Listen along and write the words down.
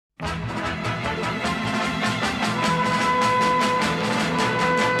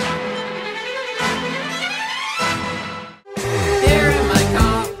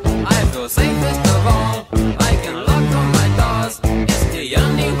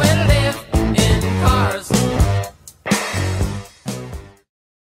we live in cars.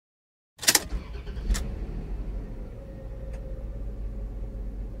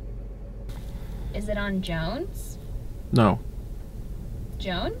 Is it on Jones? No.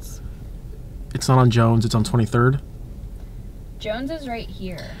 Jones? It's not on Jones, it's on 23rd. Jones is right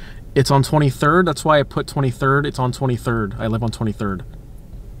here. It's on 23rd, that's why I put 23rd. It's on 23rd. I live on 23rd.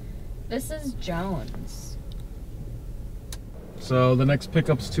 This is Jones. So the next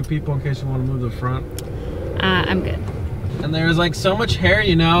pickup's 2 people in case you want to move the front. I'm good. And there's like so much hair,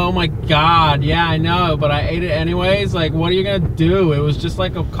 you know. Oh my god, yeah, I know, but I ate it anyways. Like, what are you gonna do? It was just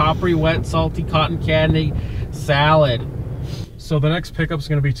like a coppery, wet, salty cotton candy salad. So the next pickup's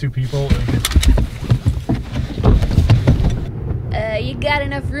gonna be 2 people. You got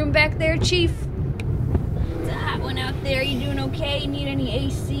enough room back there, Chief? It's a hot one out there. You doing okay? Need any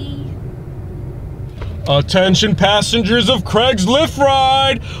AC? Attention passengers of Craig's Lyft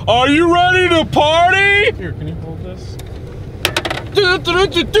ride! Are you ready to party? Here, can you hold this? Are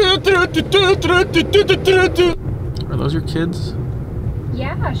those your kids?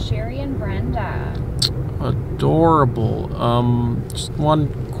 Yeah, Sherry and Brenda. Adorable. Just one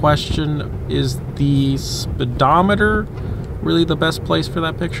question. Is the speedometer really the best place for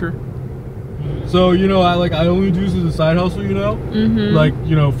that picture? So, you know, I only do this as a side hustle, you know? Mm-hmm. Like,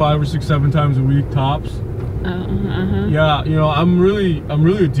 you know, 5 or 6, 7 times a week tops. Yeah, you know, I'm really a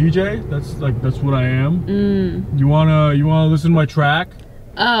DJ. That's what I am. You wanna listen to my track?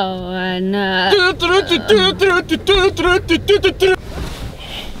 Oh, no.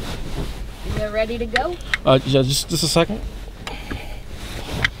 You ready to go? Yeah, just a second.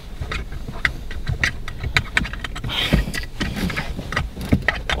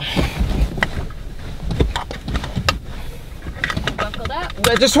 Buckled up?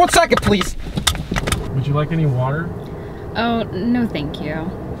 Just 1 second, please. Would you like any water? Oh, no thank you.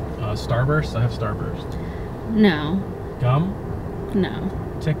 Starburst? I have Starburst. No. Gum? No.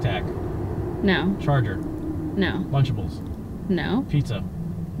 Tic Tac? No. Charger? No. Lunchables? No. Pizza?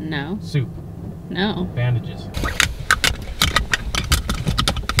 No. Soup? No. Bandages?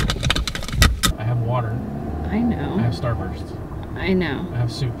 I have water. I know. I have Starburst. I know. I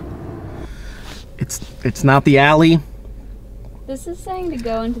have soup. It's not the alley. This is saying to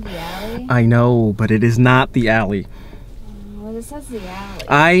go into the alley. I know, but it is not the alley. Well, this says the alley.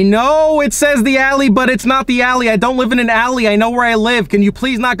 I know it says the alley, but it's not the alley. I don't live in an alley. I know where I live. Can you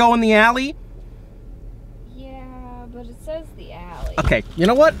please not go in the alley? Yeah, but it says the alley. Okay, you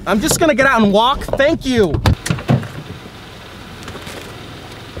know what? I'm just gonna get out and walk. Thank you.